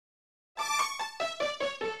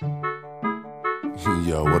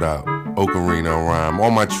Yo, what up? Ocarina rhyme.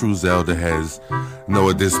 All my true Zelda heads know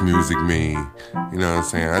what this music mean. You know what I'm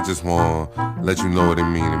saying? I just want to let you know what it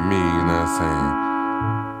mean to me. You know what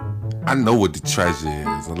I'm saying? I know what the treasure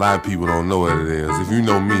is. A lot of people don't know what it is. If you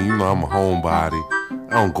know me, you know I'm a homebody.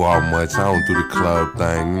 I don't go out much. I don't do the club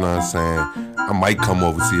thing. You know what I'm saying? I might come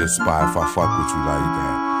over to your spot if I fuck with you like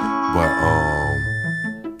that.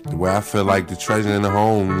 But the way I feel like the treasure in the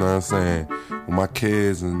home, you know what I'm saying? With my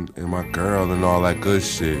kids and my girl and all that good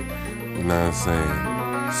shit. You know what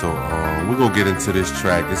I'm saying? So we're gonna get into this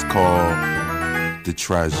track. It's called The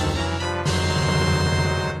Treasure.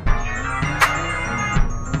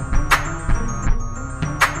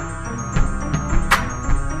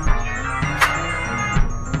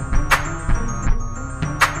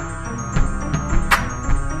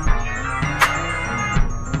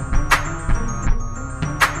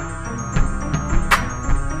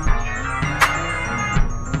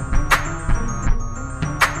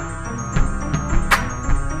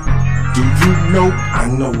 Do you know I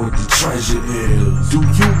know what the treasure is? Do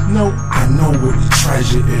you know I know what the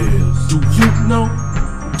treasure is? Do you know?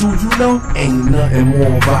 Do you know? Ain't nothing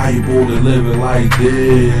more valuable than living like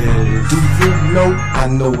this. Do you know I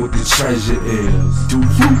know what the treasure is? Do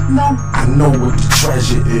you know I know what the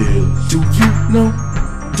treasure is? Do you know?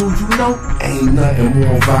 Do you know? Ain't nothing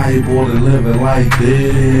more valuable than living like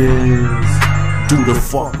this. Do the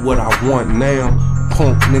fuck what I want now.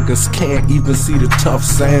 Punk niggas can't even see the tough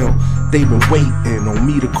sound. They been waiting on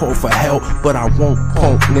me to call for help, but I won't,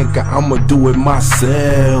 punk nigga, I'ma do it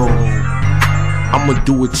myself. I'ma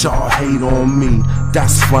do it, y'all hate on me.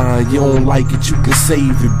 That's fine, you don't like it, you can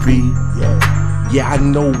save it, B. Yeah, I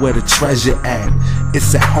know where the treasure at.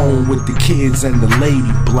 It's at home with the kids and the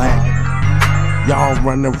lady black. Y'all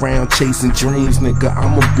run around chasing dreams, nigga.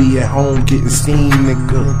 I'ma be at home getting steam,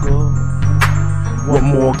 nigga. What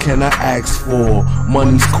more can I ask for?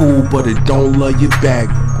 Money's cool, but it don't love you back,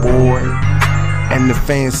 boy. And the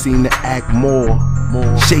fans seem to act more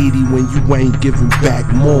shady when you ain't giving back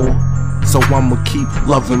more. So I'ma keep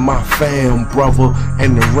loving my fam, brother,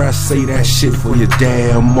 and the rest say that shit for your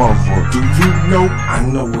damn mother. Do you know I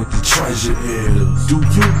know what the treasure is? Do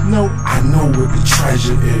you know I know what the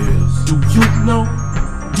treasure is? Do you know?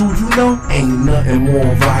 Do you know? Ain't nothing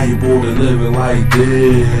more valuable than living like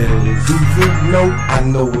this. Do you know I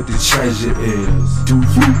know what the treasure is? Do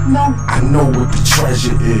you know I know what the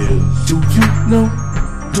treasure is? Do you know?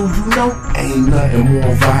 Do you know? Ain't nothing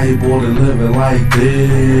more valuable than living like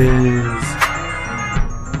this.